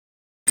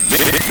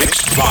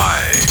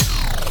by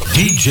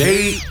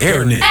DJ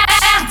Ernest.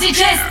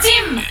 DJ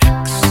Steam.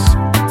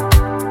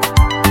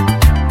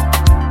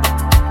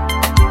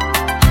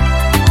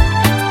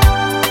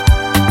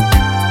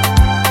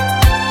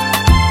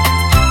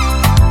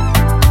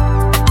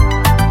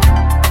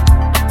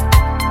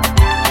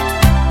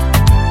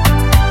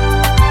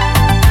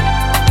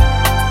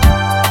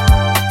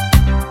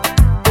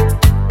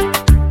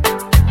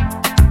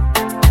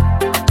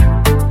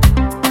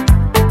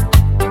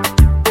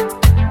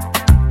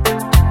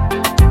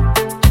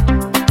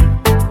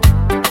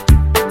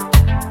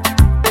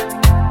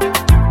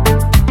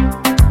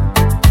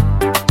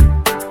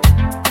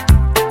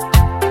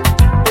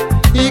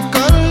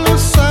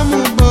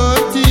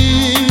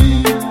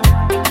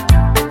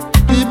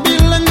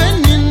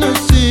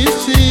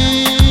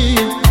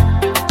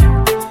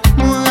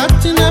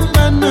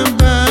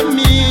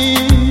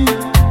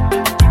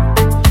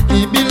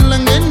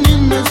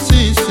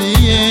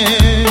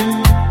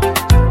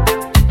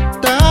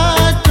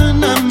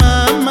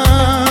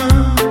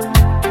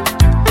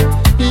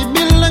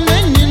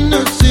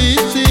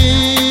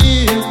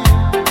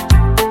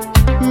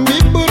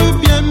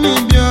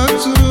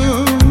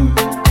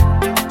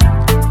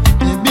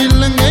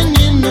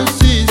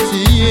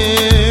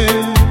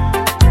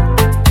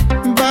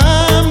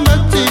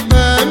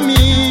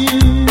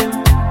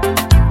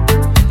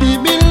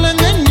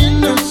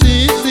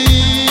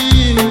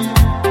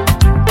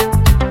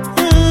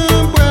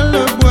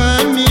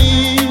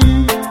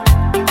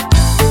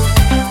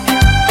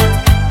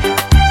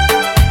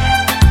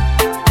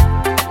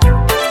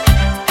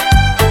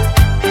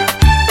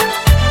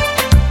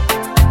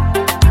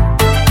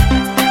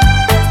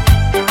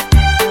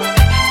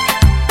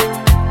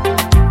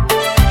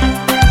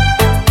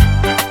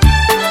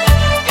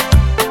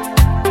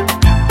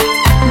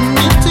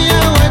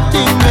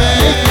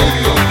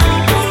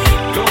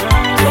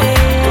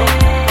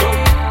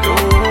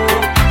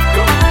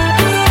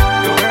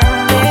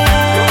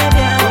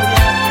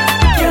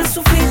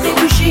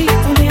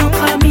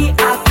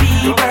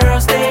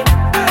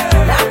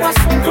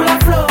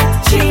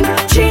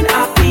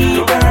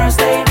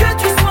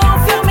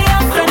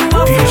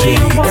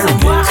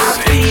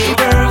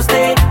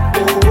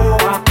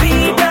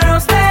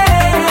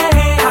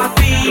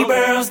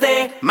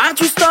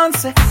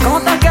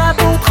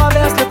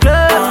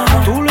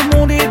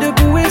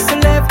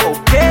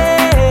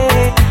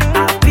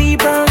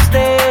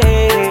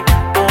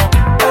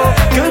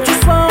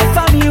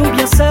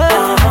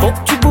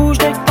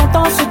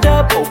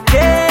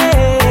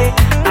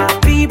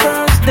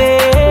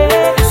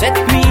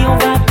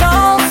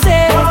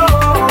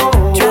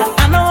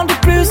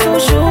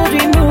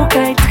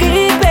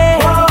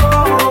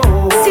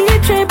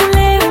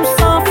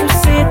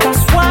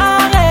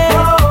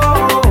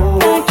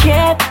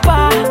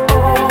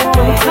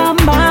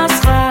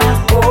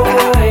 Ramassera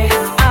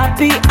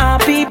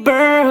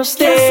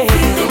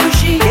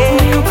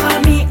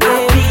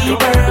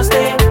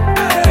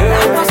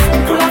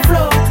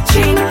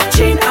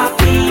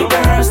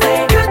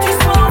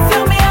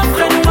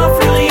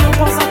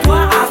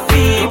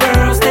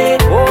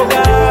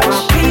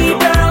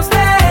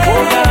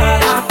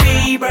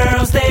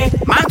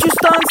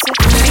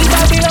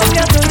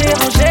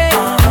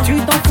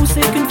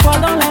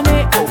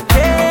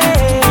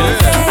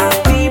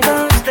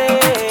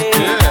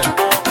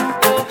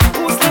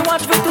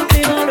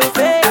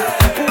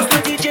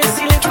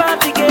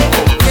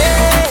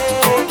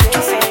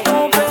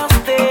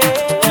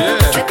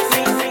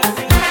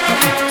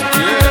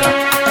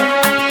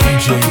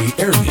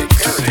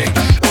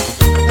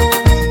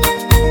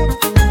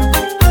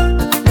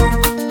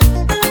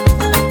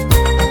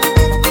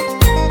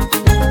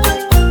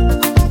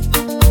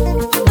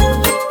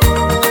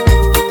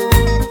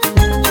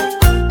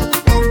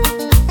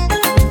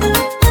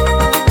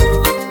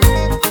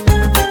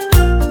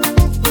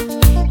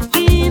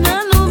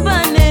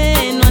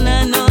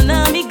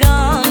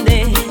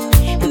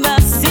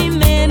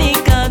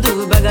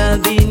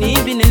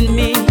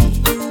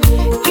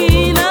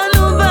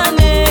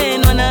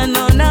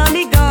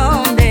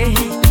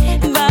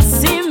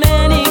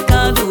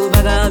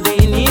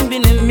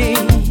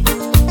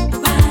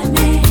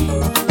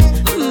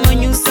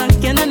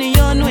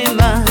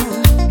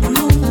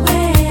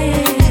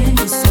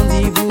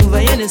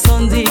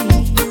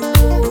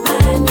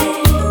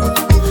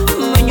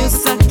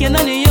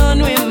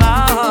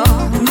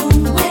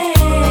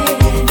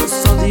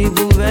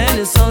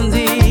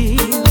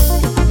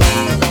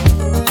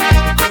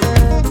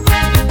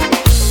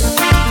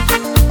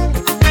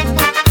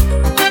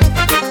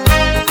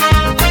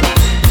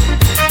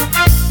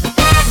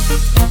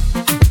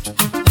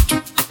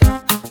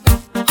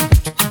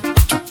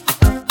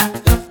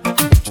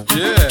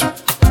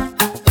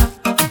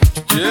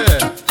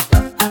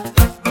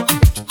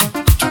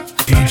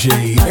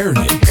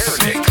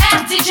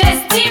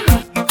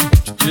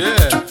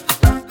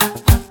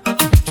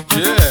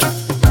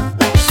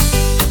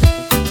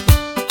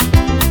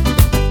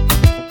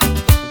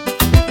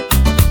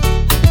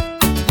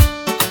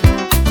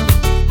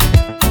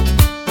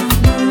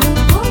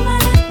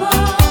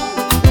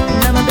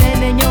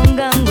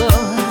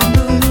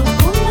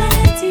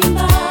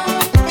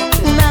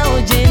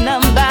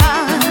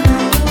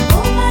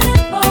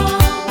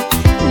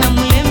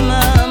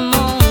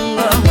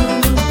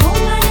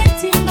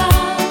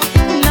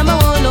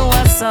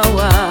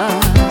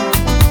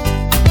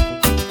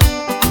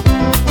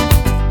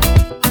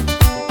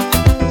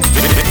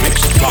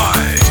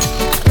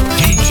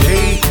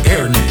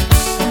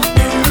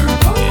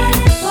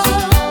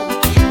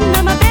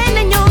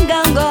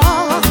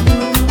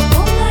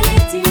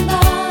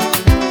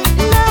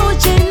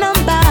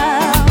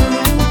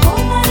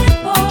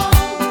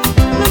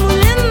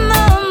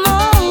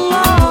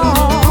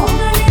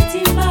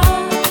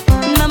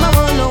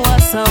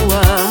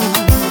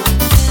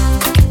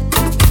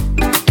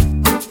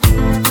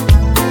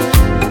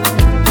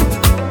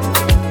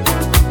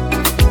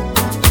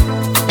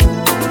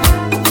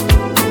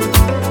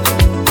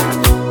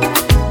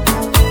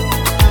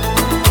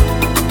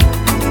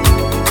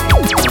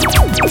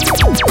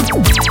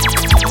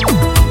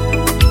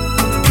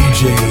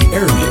DJ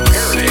Airmix.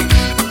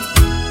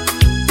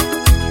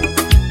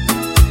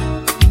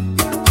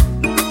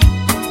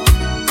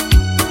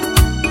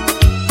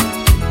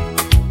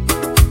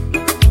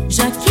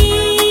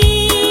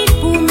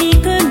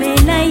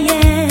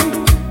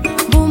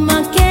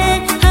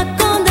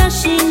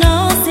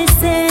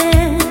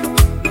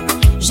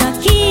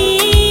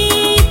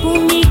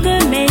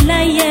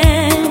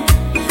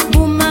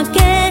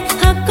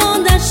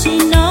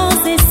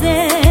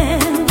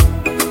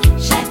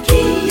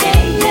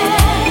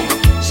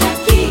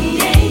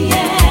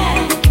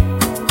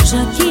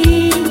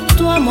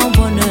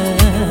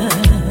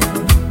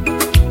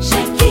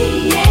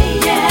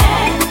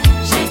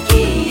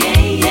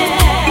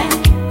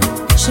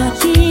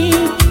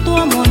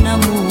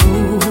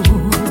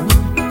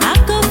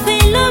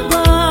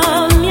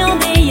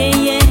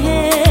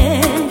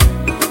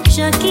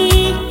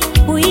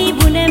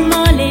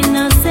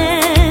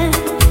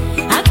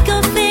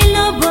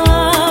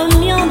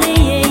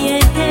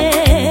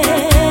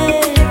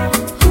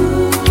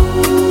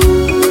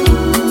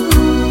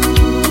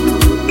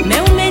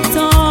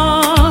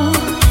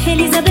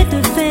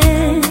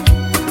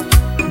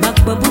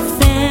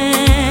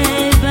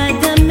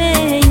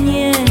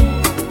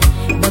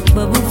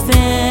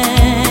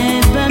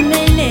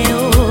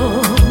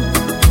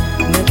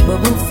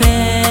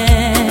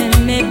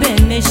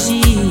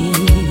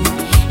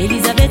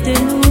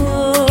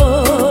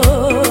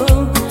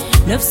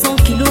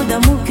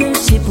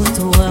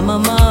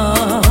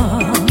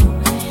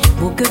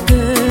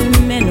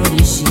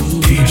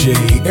 DJ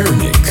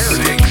Airmix.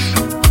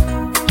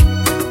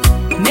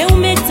 Mais où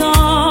mettons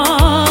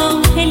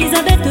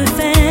Elisabeth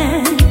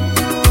fait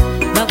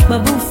Bakba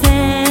bouffé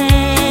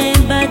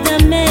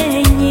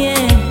Badamenye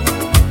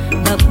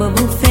Bakba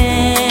bouffé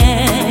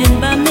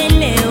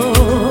Bameleo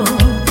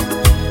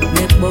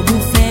Bakba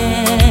bouffé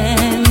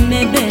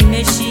Mebe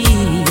Meshi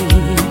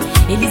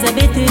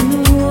Elisabeth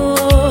nous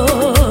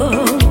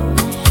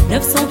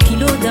 900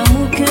 kilos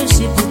d'amour que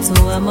j'ai pour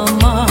toi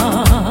maman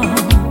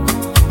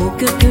Pour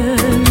que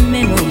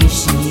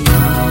Menoishi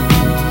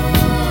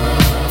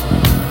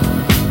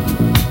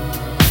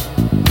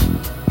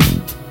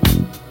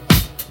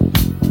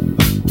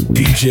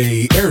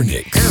DJ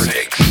Airmix.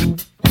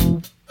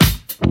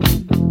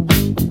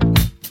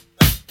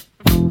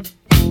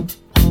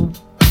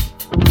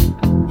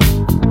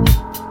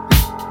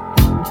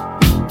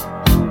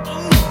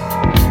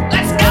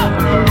 Let's go!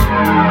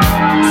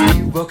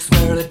 She walks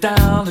merrily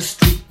down the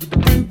street with the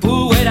brim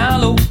pulled way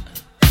down low.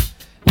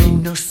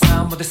 Ain't no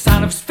sound but the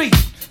sound of his feet.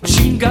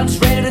 Machine guns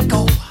ready to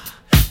go.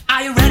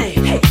 Are you ready?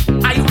 Hey,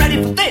 are you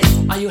ready for this?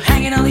 Are you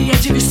hanging on the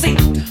edge of your seat?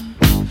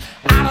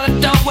 Out of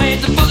the doorway,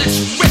 the bullets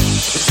rip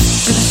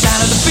to the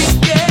sound of the beat.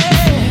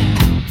 Yeah.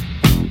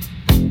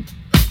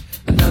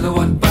 Another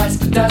one bites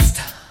the dust.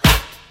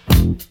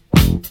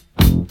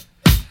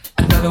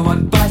 Another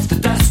one bites the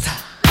dust.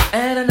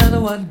 And another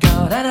one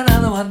gone. And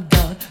another one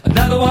gone.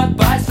 Another one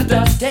bites the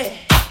dust. Hey,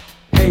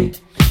 hey,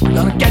 we're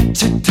gonna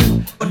get you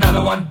too.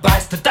 Another one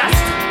bites the dust.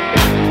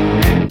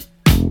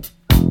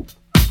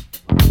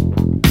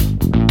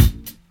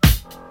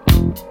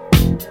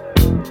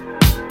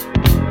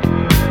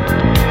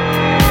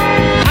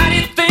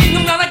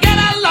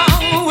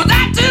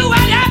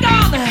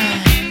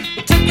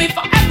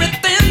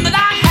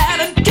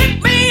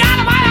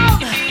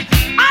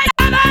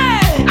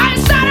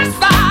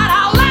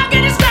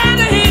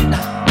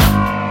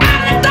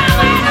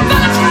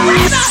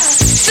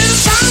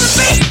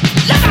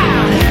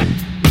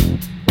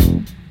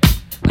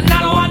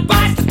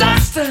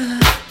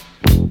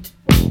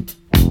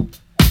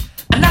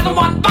 Another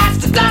one bites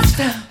the dust,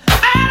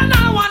 and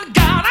another one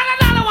gone, and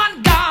another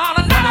one gone,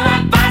 another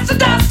one bites the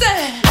dust.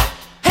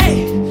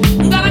 Hey,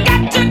 I'm gonna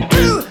get you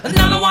too.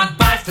 Another one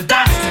bites the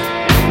dust.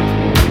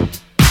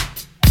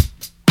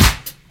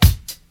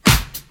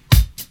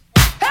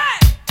 Hey!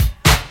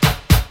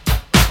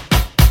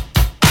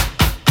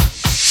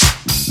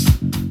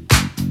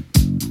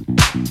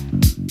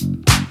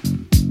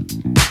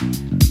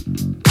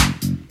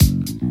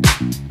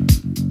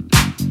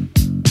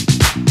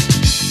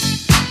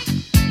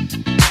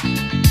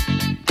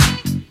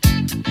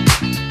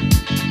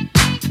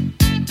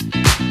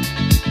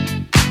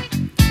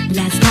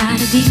 Last night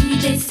a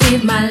DJ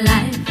saved my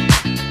life.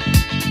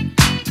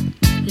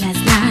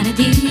 Last night a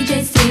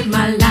DJ saved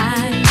my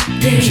life.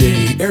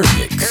 DJ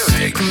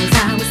Airmix. Cause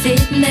I was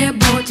sitting there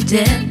bored to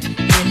death.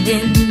 And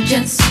in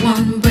just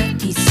one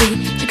breath he said,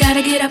 you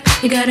gotta get up,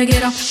 you gotta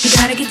get off, you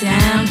gotta get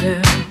down,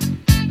 girl.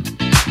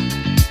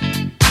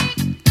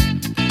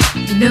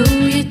 You know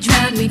you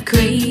drive me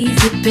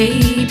crazy,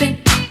 baby.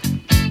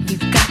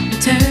 You've got me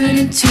turn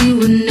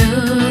into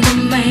another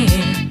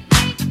man.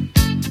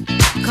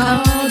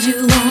 Called you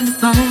on the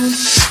phone,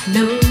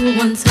 no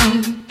one's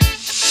home.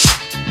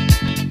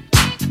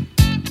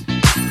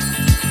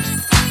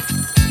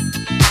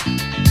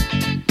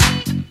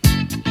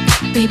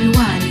 Baby,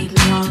 why leave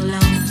me all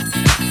alone?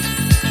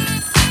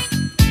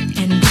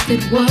 And if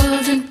it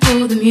wasn't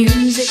for the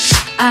music,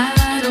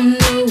 I don't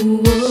know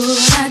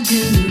what I'd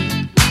do.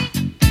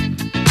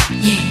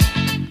 Yeah.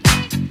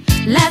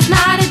 Last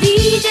night I did.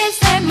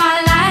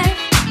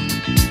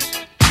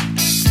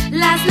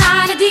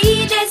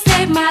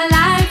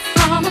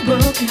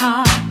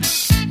 heart.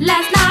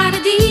 Last night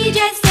a DJ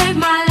saved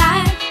my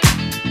life.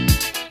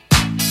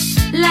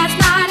 Last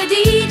night a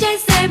DJ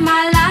saved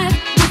my life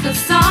with a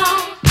song.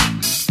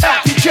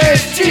 DJ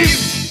Steam.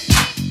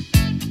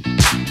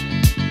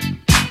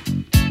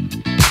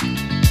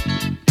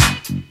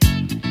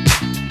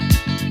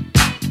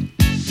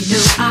 You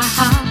know I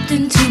hopped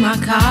into my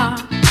car,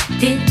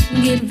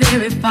 didn't get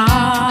very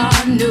far,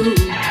 no.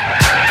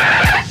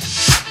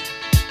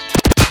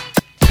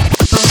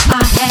 But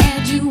I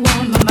had you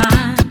on my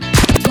mind,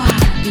 why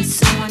be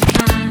so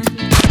unkind?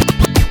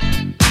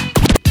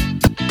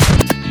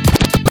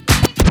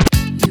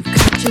 You've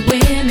got your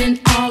women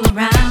all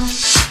around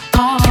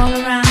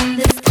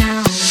this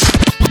town.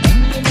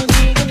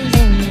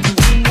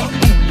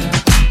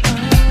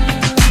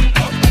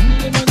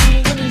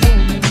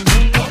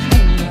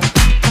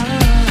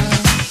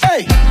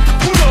 Hey,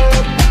 pull up,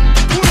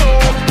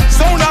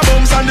 sound a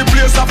bounce and the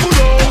place a full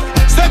up.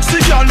 Sexy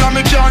girl and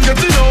me can't get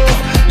enough.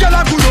 Girl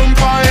a good on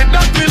fire,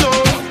 that me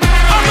love.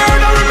 A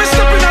murder when me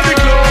stepping at the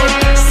club.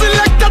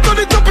 Selector to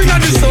the top inna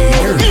the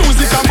soul.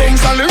 Music and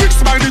bounce and lyrics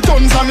by the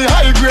tons and the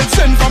high grade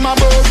sent from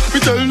above. We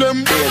tell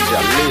them watch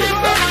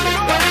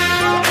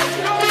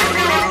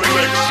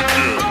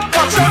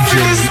out for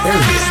this.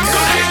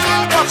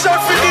 Watch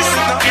out for this.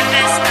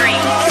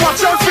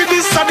 Watch out for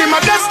this. I did my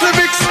best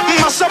lyrics.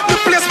 Mash up the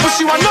place, but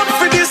she want not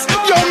for this.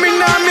 Yo, me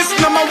nah miss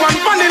number one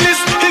funny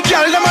list. The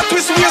girl them a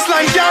twist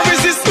waistline can't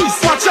resist.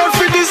 Watch out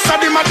for this. I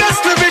did my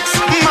best lyrics.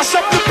 Mash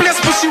up the place,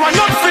 but she want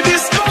not for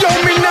this. Yo,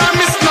 me nah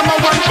miss number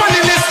one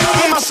funny list.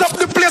 Mash up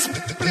the place.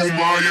 Oh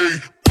my.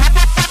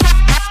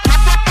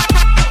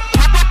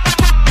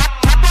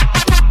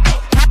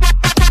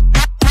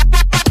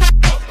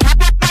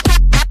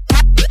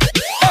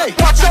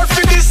 Watch out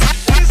for this.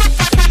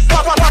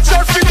 Watch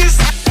out for this.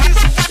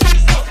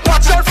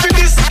 Watch out for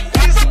this.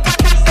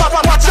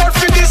 Watch out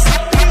for this.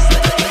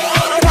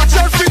 Watch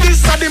out for this.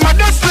 I did my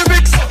best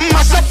lyrics.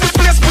 Mash up the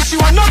place, but she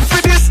want not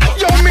for this.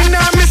 Yo, me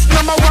nah miss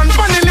number one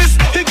funny list.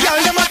 The girl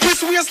them a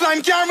twist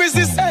waistline can't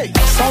resist. Hey,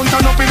 sound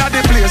turn up inna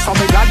the place, so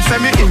me glad say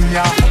me in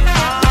ya.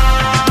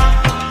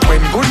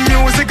 When good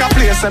music a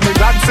play, say me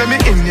glad say me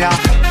in ya.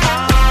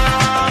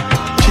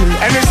 Kill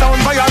any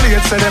sound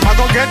violate, say them a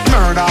go get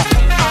murder.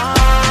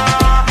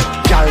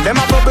 Girl, them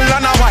a bubble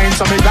and a wine,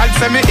 so me glad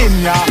say me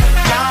in ya.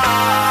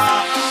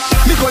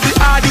 Me go the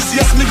hardest,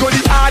 yes, me go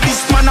the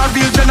hardest. Man a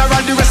real general,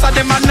 the rest of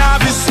them a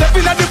novice. Step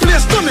in at the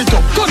place, turn it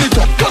up, turn it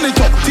up, turn it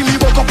up. Till me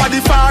woke up at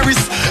the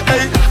forest.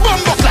 Hey,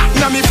 bumbo clap,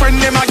 now me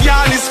friend them a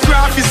girlist,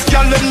 graphist.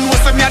 Girl, them know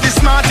say me a the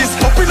smartest.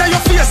 Up inna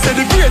your face, say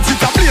the grades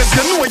it a place.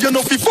 You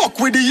know fi fuck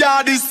with the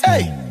hardest.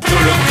 Hey.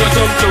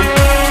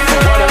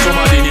 Voilà sur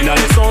ma ligne dans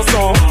les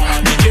chansons.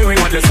 DJ oui,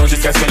 moi de son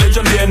jusqu'à ce que les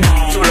jeunes viennent.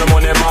 Tout le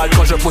monde est mal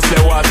quand je pousse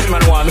les watts.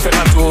 Man one, faites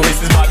un tour,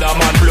 this is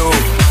Badaman Blue.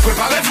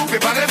 Préparez-vous,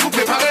 préparez-vous,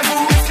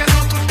 préparez-vous.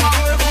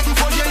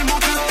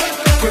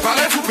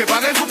 Préparez-vous,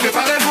 préparez-vous,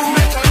 préparez-vous.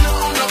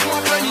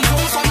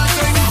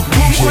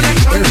 Boom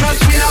connection,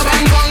 just feel a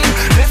bang bang.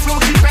 Les flows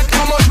qui pètent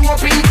comme on joue au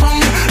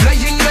ping-pong. Le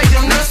yin,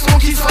 le son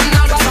qui sonne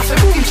là-bas, ça fait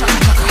boum, chaka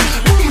chaka.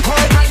 Boom, qu'on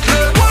pète le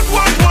what.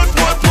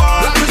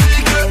 La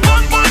musique, le bon.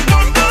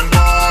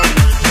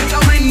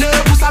 Déterminé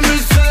pour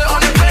s'amuser, on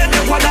est prêt de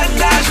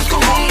Guadalajara jusqu'au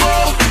Congo.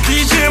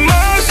 DJ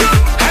Marshall,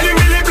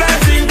 allumez les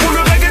platines pour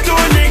le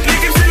reggaetonique.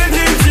 L'équipe c'est le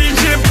team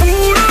DJ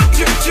Poula.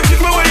 Tu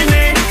me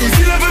whiner,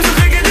 ici la veut se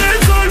reggaeton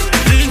sol.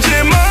 DJ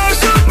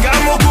Marshall,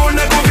 gamo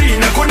kona kobi,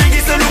 na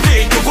konigi sa luki,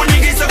 to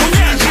konigi sa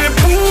kunya. DJ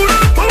Poula,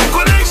 home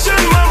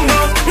connection mama,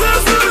 na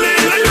sole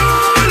la yo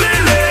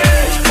lele.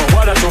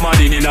 Voilà sur ma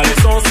ligne dans les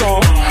chansons.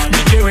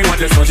 DJ oui, moi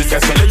de son jusqu'à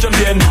ce que les jeunes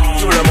viennent.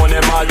 Tout le monde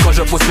est mal quand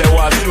je pousse les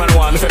watts. Man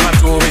one, fais ma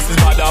tour, this is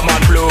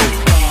Badaman Blue.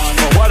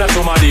 Voilà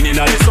sur ma ligne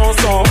dans les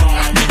chansons.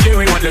 DJ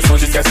oui, moi de son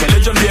jusqu'à ce que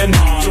les jeunes viennent.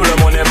 Tout le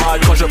monde est mal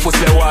quand je pousse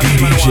les watts.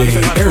 Man one,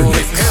 fais ma tour,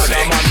 this is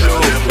Badaman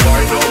Blue.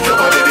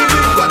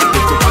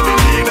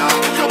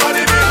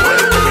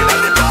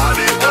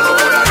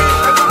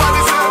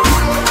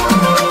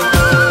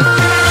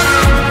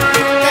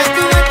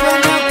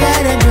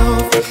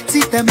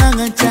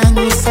 Mangan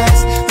changu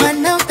sas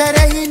Manau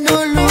tarahi no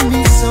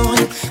lumison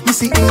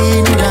Misi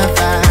inu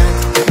lavat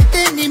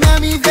Teni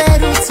mami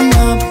veru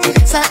tiam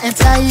Sa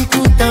entai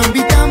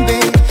kutambi tambe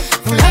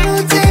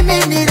Fulano teme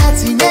ni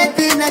rati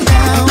nete na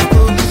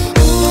tampo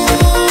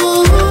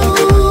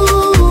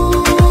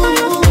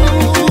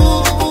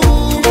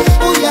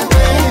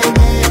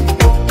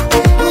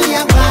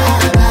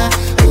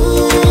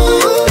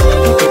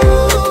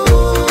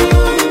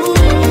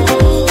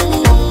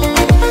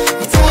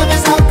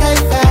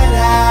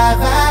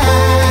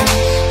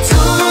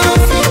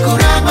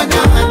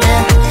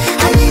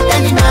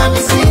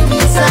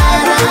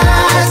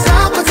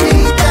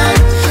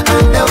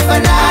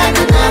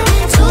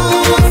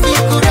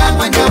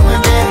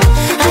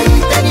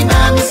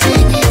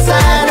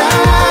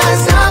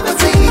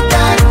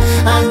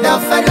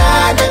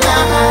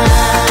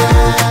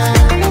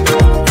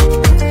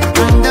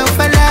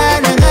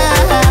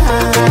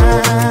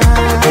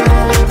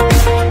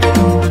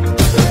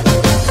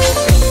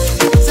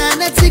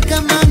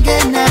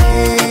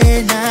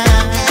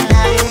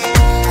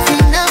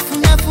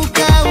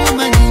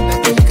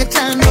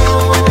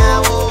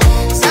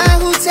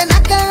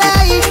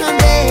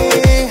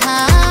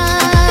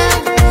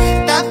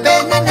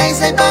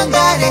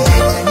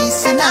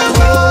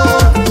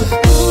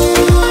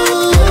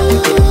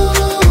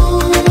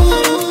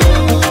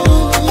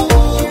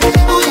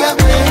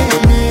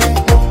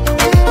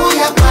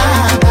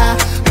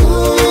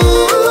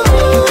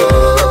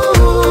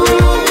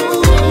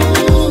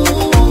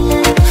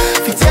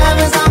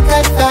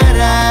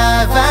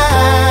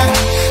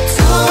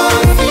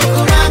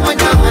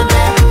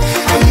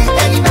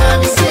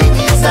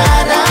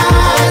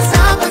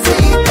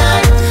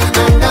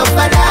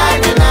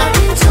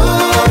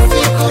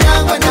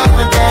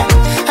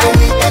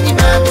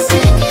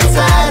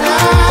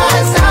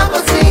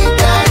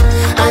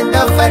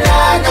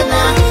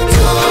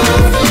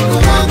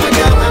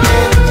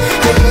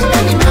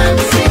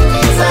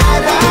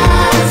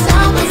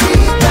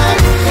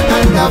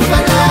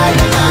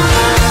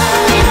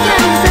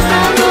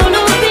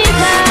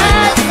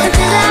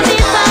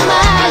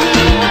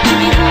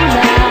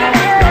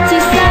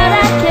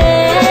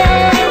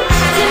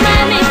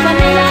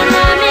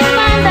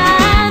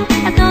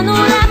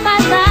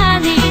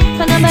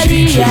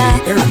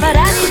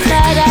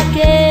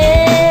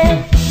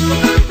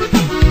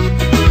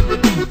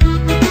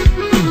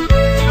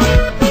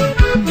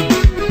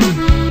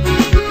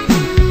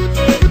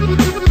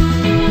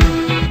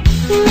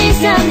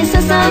Sami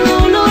sasa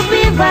nulu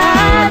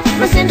privat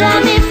Masendra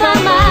mi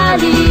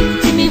famali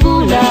Si mi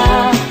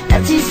bula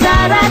at si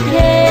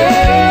sarake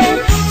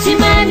Si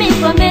mami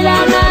famela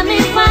na mi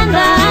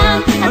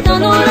fandang At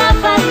nonura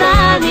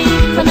fatani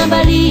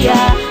Panambalia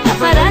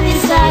Aparani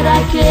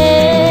sarake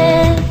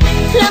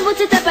Lambut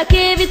si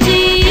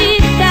tapakeviti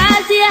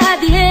Kasi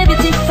ahadi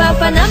heviti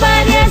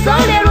Papanambalia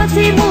solero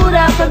si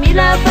mura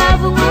Famila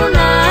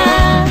pavunguna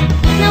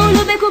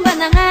Naulube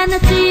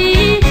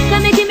kumbananganati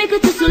Kamekime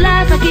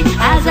kutusulafaki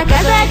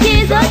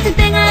Azakazaki Zote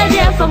tenga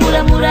dia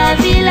Famula mura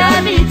vila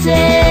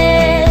vite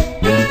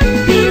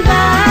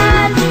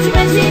Vivat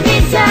Simenzi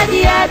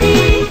misadi adi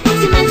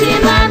Simenzi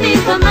mami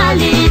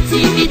famali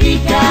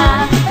Tividika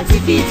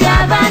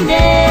Tifita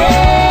bande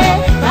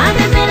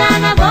Bande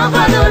melana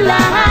bomba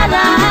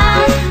dulahara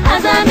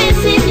Azami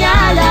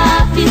sinyala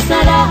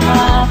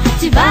Fisaraha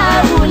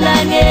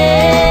Tibahulange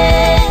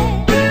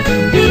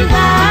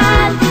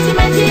Vivat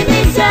Simenzi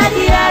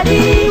misadi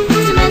adi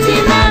Simenzi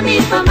mami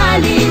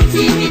famali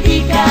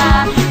Tividika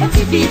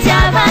Tifita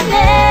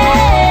bande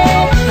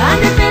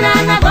Bande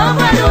melana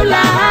bomba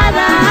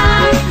dulahara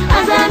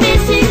Azami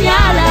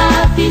sinyala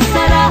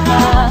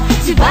Fisaraha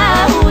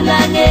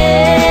Tibahulange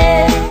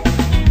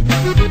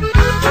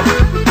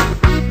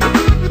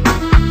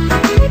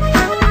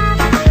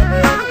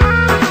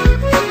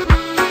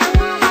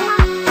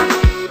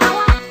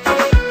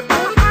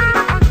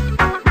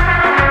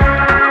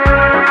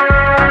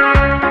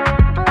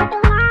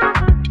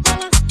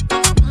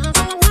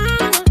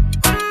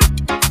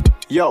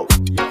Yo,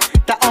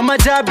 ta oma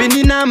jabi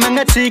nina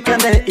manga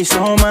chikande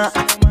isoma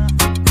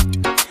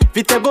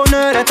Vite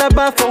bonheur et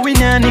tabac for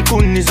winyani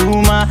kuni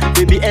zuma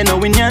Baby eno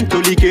winyan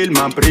toli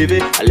kelman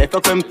privé Alefa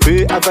kwem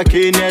pe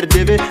avake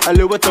nerdeve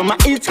Ale watoma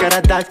iets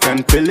karadat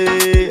kan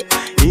pele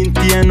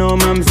Inti ano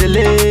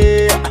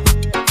mamzele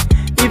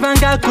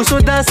Ivanga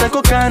kusoda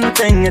sako kanu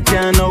tenge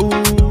tiano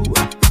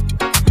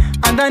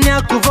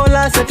Andania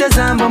kuvola sete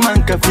zambo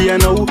manka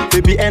fiano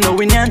Baby eno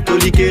winyan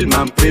toli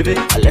kelman privé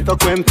Alefa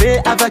kwem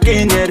pe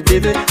avake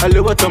nerdeve Ale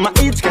watoma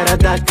iets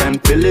karadat kan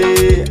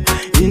pele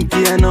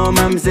Inti ano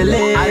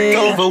mamzele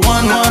Over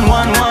 1 1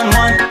 1 1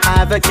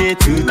 1 Advocate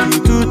 2 2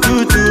 2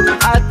 2 2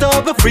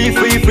 Atover free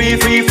free free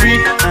free free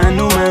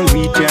Anu man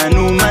witi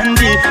anu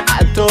mandi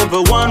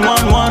Atover 1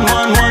 1 1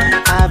 1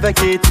 1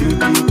 Advocate 2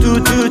 2 2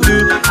 2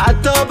 2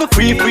 Atover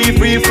free free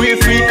free free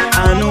free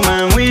Anu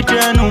man witi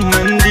anu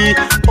mandi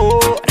Oh,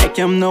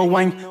 Rekem no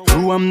wine,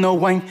 Ruam no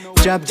wine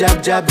Jab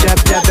jab jab jab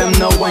jab them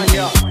no wine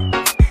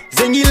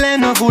Zengile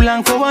no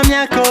gulang for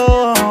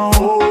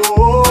wamyako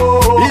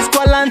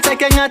Lisqualan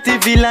teke ngati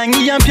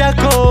vilangi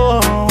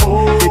yampiako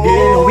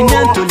Ego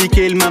winyan toli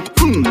kelma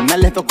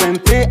Nalefa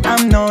kwempe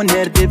am no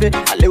nerdeve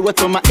Ale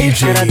watoma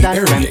ishera da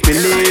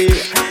kwempele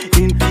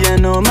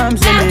Intiano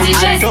mamzele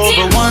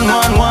Atover 1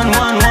 1 1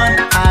 1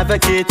 1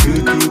 Advocate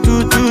 2 2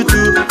 2 2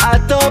 2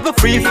 Atover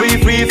free free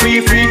free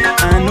free free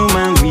Anu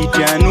man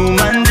witi anu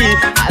mandi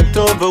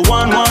Atover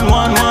 1 1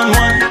 1 1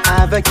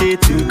 1 Advocate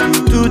 2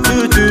 2 2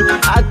 2 2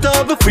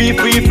 Atover free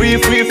free free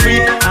free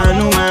free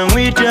Anu man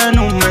witi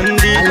anu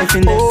mandi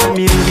Alefinde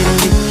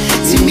samiringi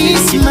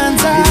Simisi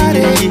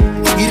manzare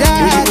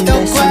Irato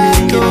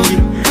quando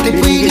Te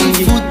puoi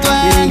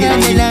futtuanga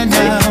nella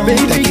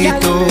nauta che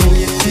to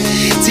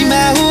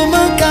Sima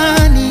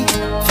umokani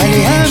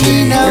Fai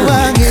amina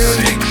wange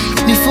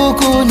Ni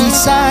fuku ni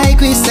sai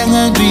qui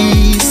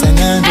sangandri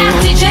sangando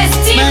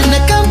Mana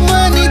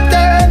kamwani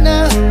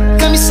tena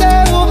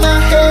Kamisau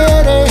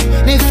mahere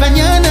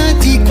Nefanyana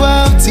ti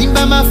kwa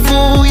Timba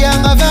mafuya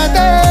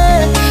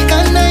ngavade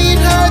Kana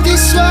inhadi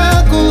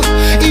swaku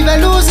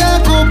Ivaluza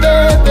ko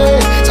bebe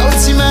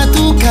Sauti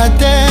matuka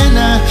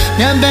tena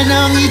Nyambe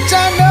na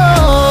ngitano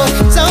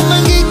Sau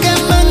mangike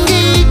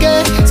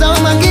mangike Sau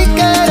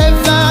mangike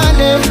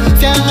revale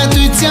Fianga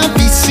tuitia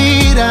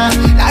pisira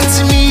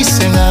Lati mi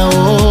senga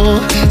o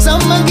Sau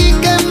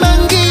mangike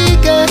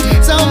mangike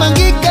Sau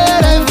mangike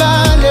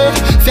revale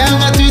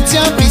Fianga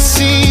tuitia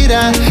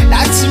pisira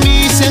Lati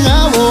mi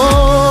senga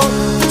o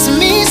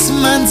Simis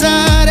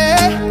manzare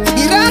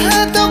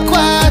Irahato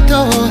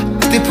kwato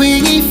Te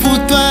puoi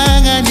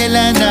futtuanga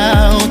nella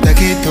nauta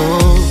che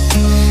to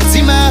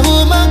Sima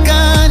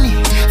umakani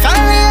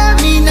Fale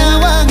amina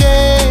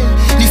wange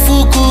Ni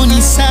fuku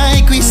ni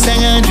sai qui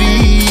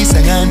sangandri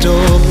sangando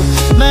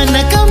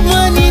Mana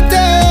kamwani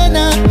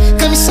tena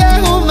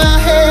Kamisau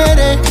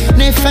mahere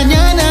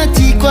Nefanyana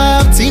ti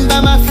kwa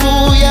Timba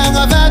mafuya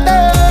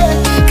ngavade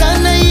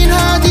Kana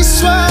inhadi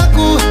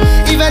swaku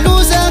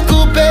Ivaluza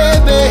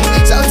kubebe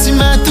Sauti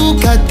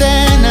matuka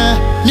tena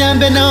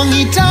Nyambe na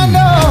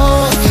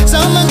ngitano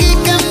Sau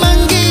mangike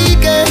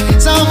mangike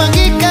Sau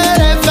mangike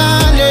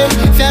revale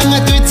Fianga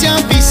tuitia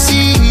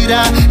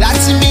pisira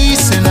Lati mi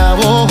sena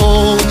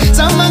wo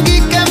Sau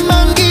mangike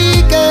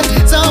mangike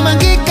Sau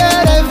mangike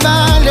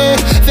revale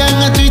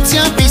Fianga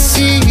tuitia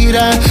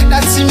pisira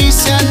Lati mi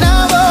sena